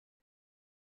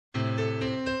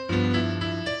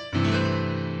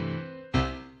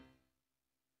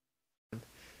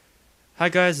Hi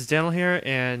guys, it's Daniel here,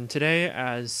 and today,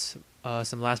 as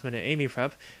some last minute AIME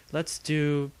prep, let's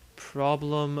do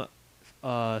problem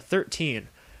 13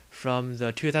 from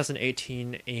the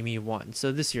 2018 AIME 1.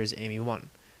 So this year's AIME 1.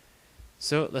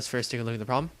 So let's first take a look at the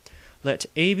problem. Let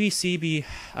ABC be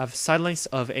of side lengths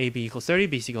of AB equals 30,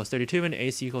 BC equals 32, and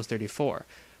AC equals 34.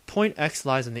 Point X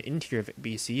lies in the interior of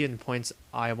BC, and points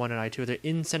I1 and I2 are the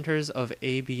incenters of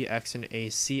ABX and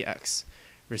ACX,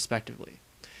 respectively.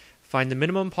 Find the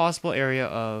minimum possible area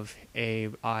of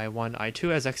I1, I2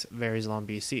 as X varies along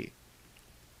BC.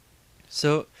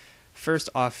 So first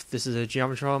off, this is a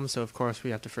geometry problem, so of course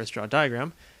we have to first draw a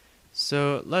diagram.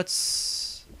 So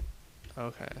let's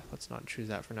not choose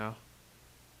that for now.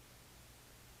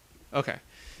 Okay,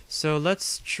 so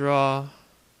let's draw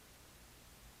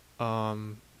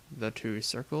the two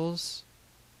circles.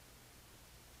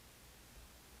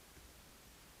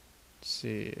 Let's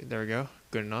see, there we go,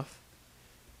 good enough.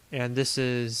 And this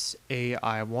is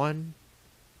AI1,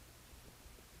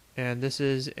 and this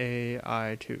is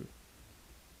AI2.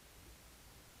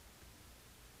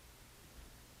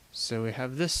 So we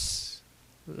have this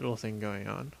little thing going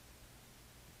on,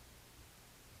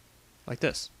 like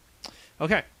this.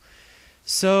 Okay,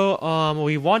 so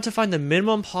we want to find the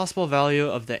minimum possible value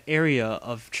of the area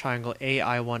of triangle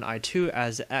AI1, I2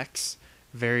 as X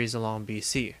varies along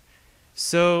BC.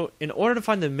 So in order to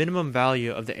find the minimum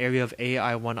value of the area of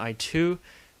AI1, I2,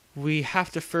 we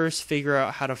have to first figure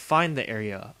out how to find the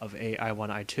area of AI1,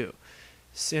 I2.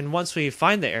 And once we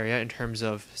find the area in terms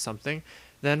of something,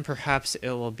 then perhaps it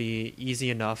will be easy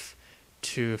enough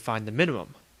to find the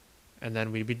minimum, and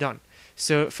then we'd be done.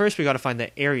 So first we got to find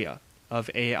the area of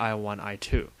AI1,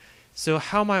 I2. So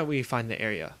how might we find the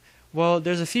area? Well,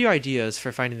 there's a few ideas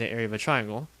for finding the area of a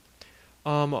triangle.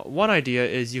 One idea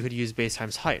is you could use base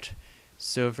times height.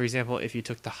 So for example, if you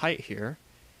took the height here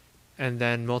and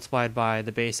then multiplied by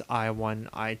the base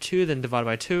I1, I2, then divided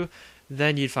by 2,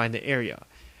 then you'd find the area.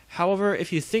 However,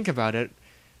 if you think about it,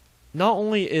 not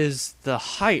only is the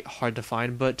height hard to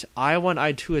find, but I1,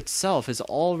 I2 itself is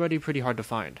already pretty hard to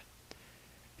find,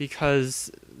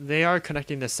 because they are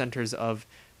connecting the centers of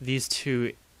these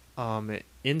two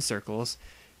incircles,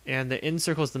 and the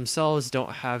incircles themselves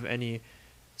don't have any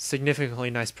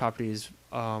significantly nice properties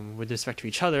with respect to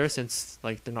each other, since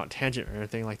they're not tangent or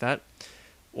anything like that,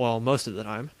 well, most of the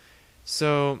time.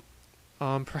 So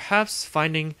perhaps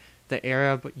finding the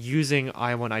area using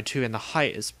I1, I2 and the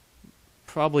height is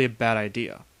probably a bad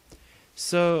idea.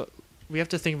 So we have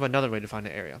to think of another way to find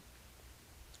the area.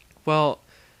 Well,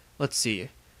 let's see.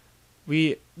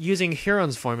 Using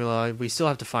Heron's formula, we still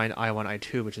have to find I1,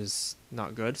 I2, which is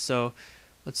not good. So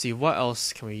let's see, what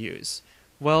else can we use?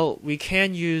 Well, we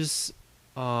can use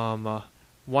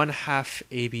 1/2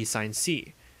 AB sine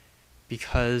C,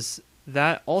 because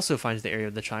that also finds the area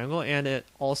of the triangle, and it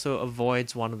also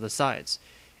avoids one of the sides.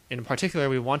 In particular,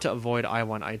 we want to avoid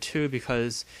I1, I2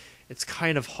 because it's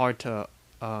kind of hard to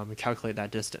calculate that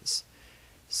distance.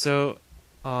 So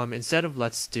instead of,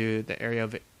 let's do the area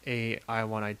of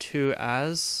AI1, I2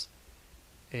 as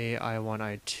AI1,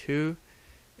 I2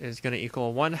 is going to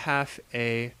equal 1/2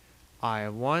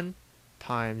 AI1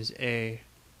 times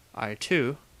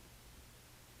AI2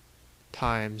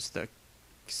 times the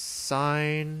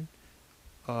sine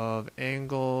of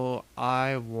angle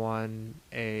I1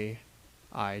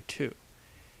 AI2.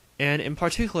 And in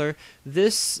particular,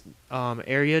 this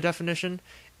area definition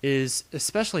is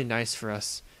especially nice for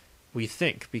us, we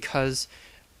think, because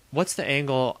what's the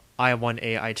angle I1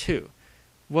 AI2?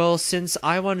 Well, since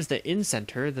I1 is the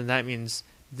incenter, then that means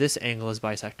this angle is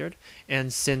bisected,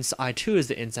 and since I2 is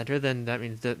the incenter, then that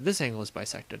means that this angle is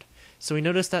bisected. So we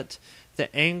notice that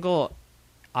the angle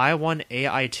I1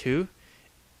 AI2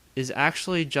 is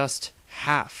actually just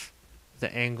half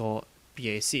the angle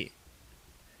BAC.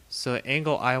 So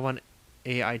angle I1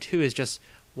 AI2 is just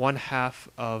 1/2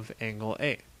 of angle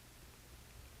A.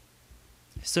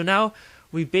 So now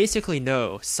we basically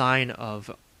know sine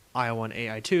of I1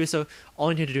 AI2, so all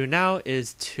we need to do now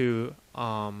is to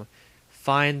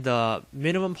find the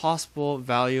minimum possible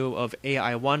value of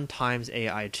AI1 times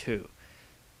AI2.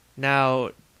 Now,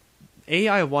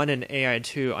 AI1 and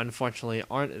AI2 unfortunately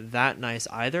aren't that nice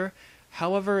either.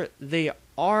 However, they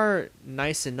are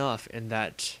nice enough in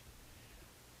that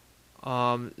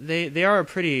they are a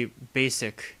pretty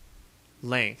basic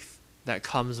length that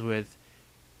comes with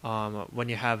when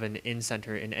you have an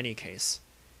incenter in any case,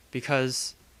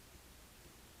 because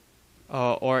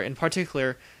or in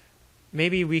particular,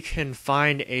 maybe we can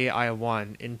find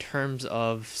AI1 in terms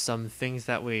of some things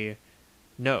that we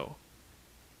know.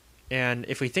 And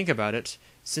if we think about it,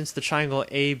 since the triangle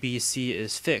ABC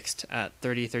is fixed at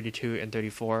 30, 32, and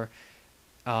 34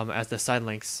 as the side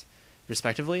lengths,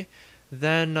 respectively,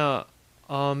 then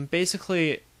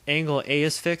basically angle A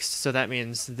is fixed, so that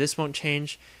means this won't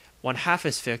change. 1/2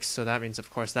 is fixed, so that means of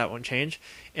course that won't change.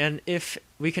 And if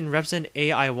we can represent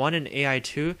AI1 and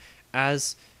AI2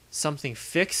 as something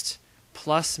fixed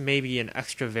plus maybe an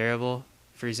extra variable,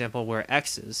 for example where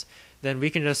x is, then we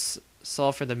can just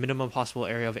solve for the minimum possible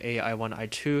area of AI1,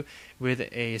 I2 with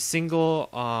a single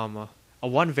a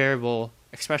one variable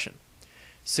expression.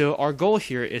 So our goal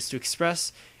here is to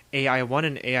express AI1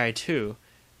 and AI2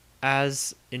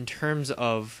 as in terms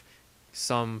of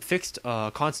some fixed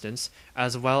constants,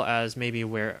 as well as maybe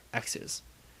where x is.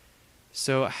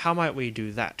 So how might we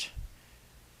do that?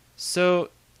 So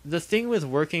the thing with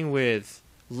working with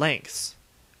lengths,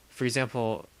 for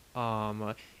example,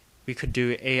 we could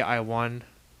do AI1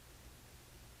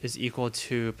 is equal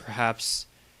to perhaps,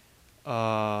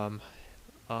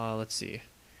 let's see,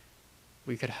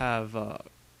 we could have,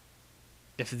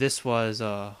 if this was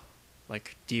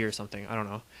like d or something, I don't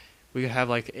know, we could have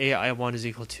like AI1 is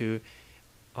equal to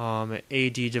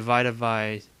AD divided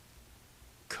by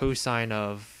cosine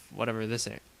of whatever this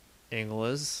angle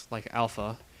is, like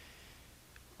alpha,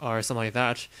 or something like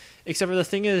that. Except for the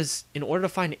thing is, in order to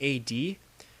find AD,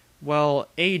 well,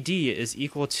 AD is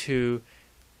equal to,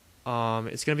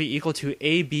 it's going to be equal to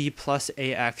AB plus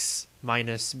AX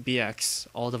minus BX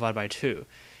all divided by 2.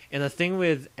 And the thing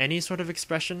with any sort of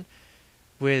expression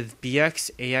with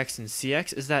BX, AX, and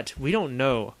CX is that we don't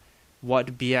know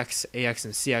what BX, AX,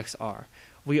 and CX are.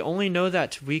 We only know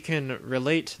that we can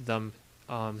relate them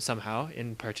somehow.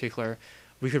 In particular,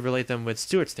 we could relate them with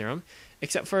Stewart's theorem,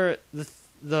 except for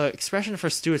the expression for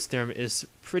Stewart's theorem is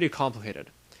pretty complicated.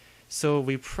 So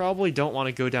we probably don't want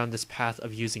to go down this path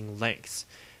of using lengths,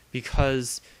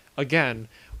 because, again,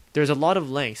 there's a lot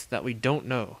of lengths that we don't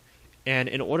know. And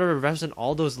in order to represent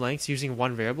all those lengths using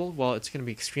one variable, well, it's going to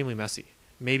be extremely messy.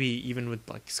 Maybe even with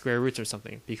like square roots or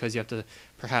something, because you have to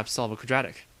perhaps solve a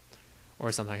quadratic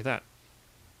or something like that.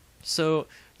 So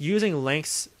using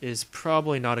lengths is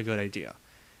probably not a good idea.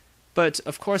 But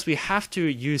of course we have to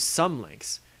use some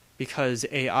lengths, because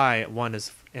AI1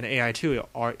 is and AI2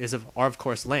 are of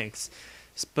course lengths.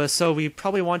 But so we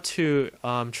probably want to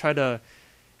try to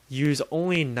use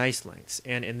only nice lengths.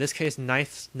 And in this case,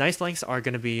 nice lengths are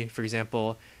going to be, for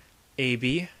example,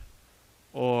 AB,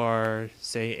 or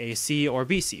say AC or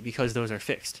BC, because those are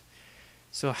fixed.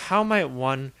 So how might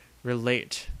one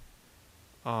relate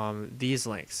these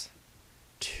lengths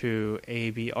to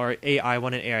AB, or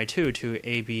AI1 and AI2 to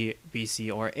AB, BC,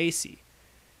 or AC?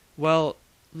 Well,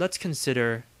 let's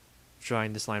consider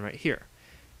drawing this line right here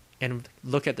and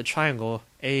look at the triangle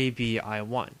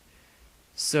ABI1.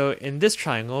 So in this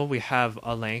triangle we have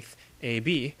a length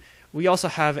AB. We also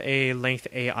have a length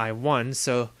AI1,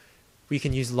 so we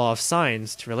can use law of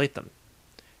sines to relate them.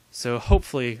 So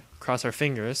hopefully, cross our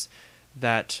fingers,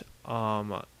 that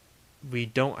we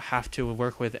don't have to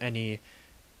work with any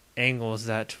angles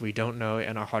that we don't know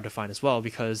and are hard to find as well,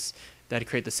 because that'd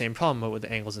create the same problem but with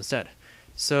the angles instead.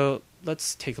 So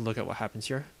let's take a look at what happens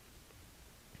here.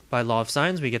 By law of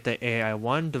sines, we get the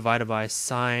AI1 divided by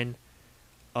sine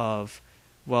of,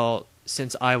 well,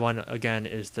 since I1 again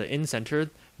is the in-center,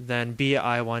 then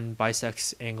BI1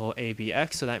 bisects angle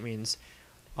ABX, so that means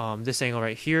this angle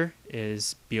right here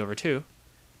is B over 2.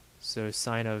 So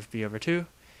sine of B over 2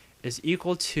 is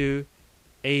equal to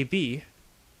AB,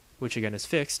 which again is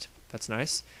fixed, that's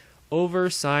nice, over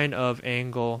sine of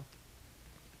angle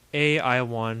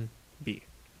AI1B.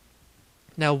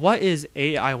 Now what is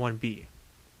AI1B?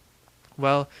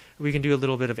 Well, we can do a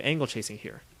little bit of angle chasing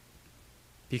here,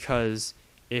 because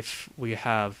if we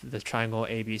have the triangle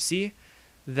ABC,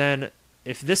 then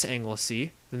if this angle is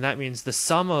C, then that means the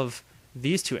sum of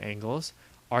these two angles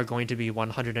are going to be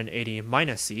 180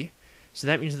 minus C. So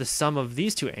that means the sum of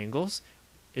these two angles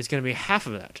is going to be half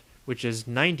of that, which is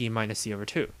 90 minus C over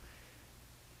 2.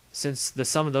 Since the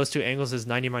sum of those two angles is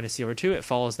 90 minus C over 2, it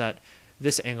follows that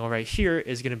this angle right here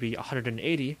is going to be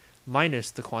 180 minus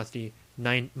the quantity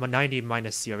 90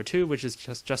 minus C over 2, which is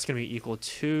just going to be equal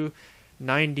to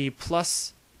 90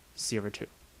 plus C over 2.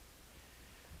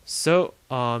 So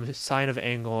sine of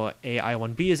angle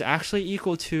AI1B is actually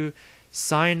equal to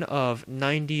sine of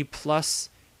 90 plus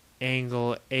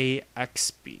angle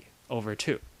AXB over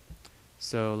 2.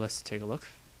 So let's take a look.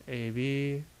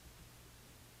 AB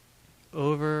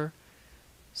over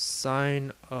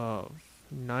sine of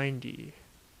 90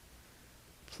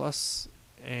 plus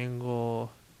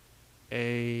angle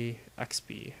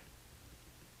AXB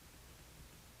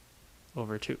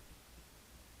over 2.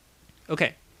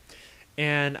 Okay.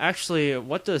 And actually,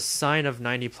 what does sine of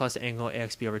 90 plus angle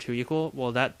AXB over 2 equal?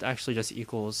 Well, that actually just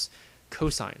equals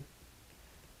cosine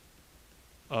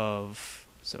of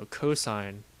So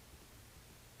cosine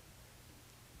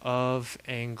of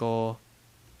angle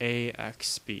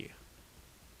AXB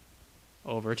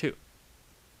over 2.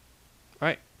 All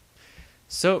right.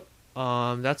 So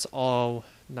that's all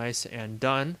nice and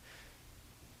done.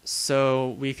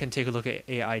 So we can take a look at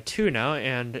AI2 now,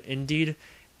 and indeed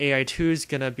AI2 is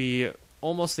going to be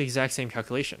almost the exact same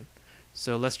calculation.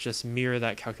 So let's just mirror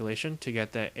that calculation to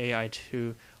get that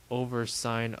AI2 over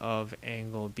sine of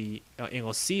angle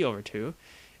C over 2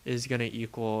 is going to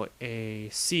equal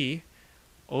AC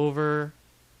over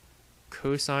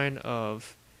cosine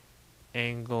of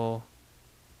angle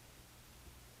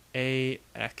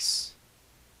AXC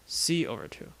over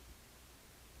 2.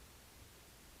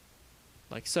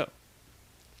 Like so.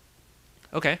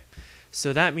 Okay,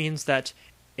 so that means that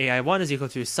AI1 is equal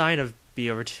to sine of B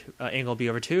over 2, angle B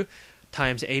over 2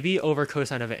 times AB over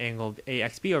cosine of angle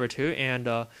AXB over 2, and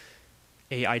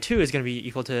AI2 is going to be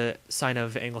equal to sine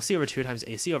of angle C over 2 times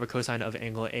AC over cosine of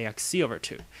angle AXC over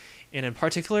 2. And in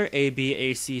particular, AB,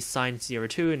 AC, sine C over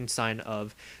 2, and sine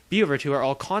of B over 2 are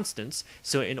all constants.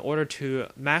 So in order to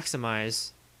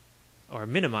maximize or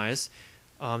minimize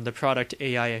the product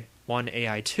AI1,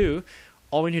 AI2,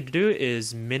 all we need to do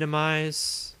is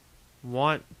minimize,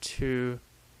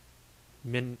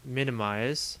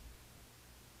 minimize,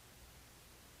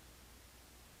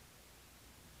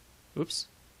 oops,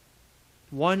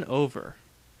 1 over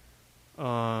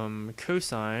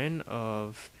cosine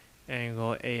of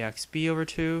angle AXB over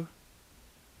 2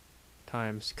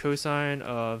 times cosine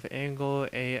of angle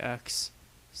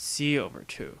AXC over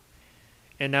 2.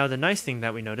 And now the nice thing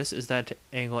that we notice is that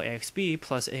angle AXB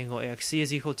plus angle AXC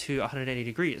is equal to 180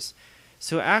 degrees.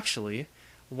 So actually,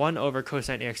 1 over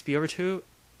cosine AXB over 2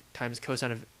 times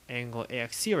cosine of angle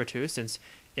AXC over 2, since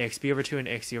AXB over 2 and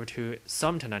AXC over 2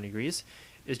 sum to 90 degrees,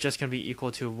 is just going to be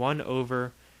equal to 1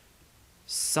 over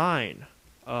sine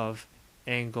of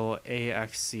angle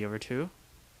AXC over 2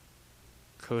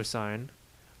 cosine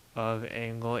of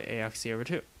angle AXC over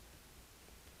 2.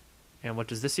 And what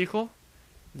does this equal?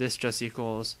 This just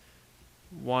equals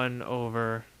 1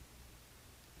 over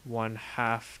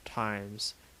 1/2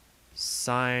 times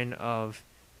sine of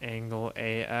angle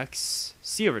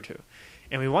AXC over 2.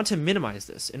 And we want to minimize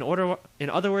this. In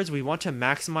other words, we want to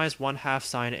maximize 1/2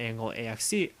 sine angle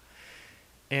AXC.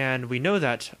 And we know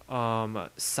that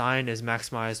sine is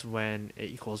maximized when it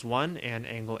equals 1 and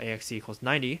angle AXC equals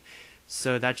 90.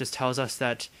 So that just tells us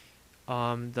that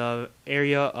the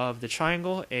area of the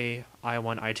triangle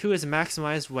AI1, I2 is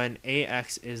maximized when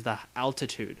AX is the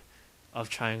altitude of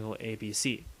triangle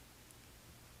ABC.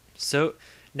 So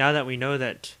now that we know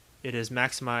that it is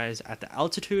maximized at the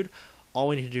altitude, all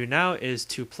we need to do now is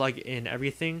to plug in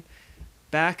everything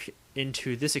back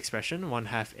into this expression,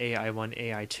 1/2 AI1,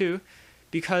 AI2,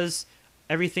 because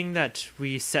everything that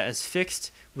we set as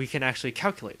fixed, we can actually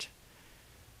calculate.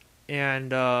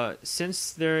 And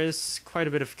since there is quite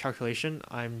a bit of calculation,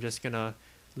 I'm just going to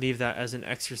leave that as an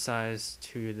exercise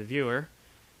to the viewer.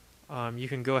 You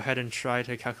can go ahead and try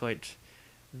to calculate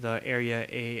the area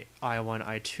AI1,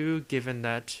 I2, given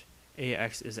that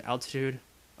AX is the altitude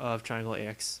of triangle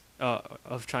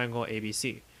triangle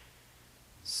ABC.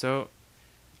 So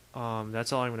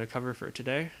that's all I'm going to cover for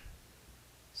today.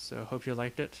 So hope you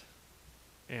liked it,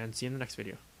 and see you in the next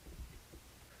video.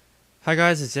 Hi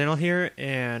guys, it's Daniel here,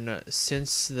 and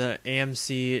since the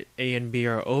AMC A and B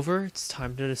are over, it's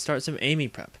time to start some AIME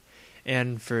prep.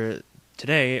 And for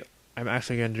today, I'm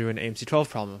actually going to do an AMC 12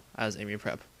 problem as AIME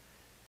prep.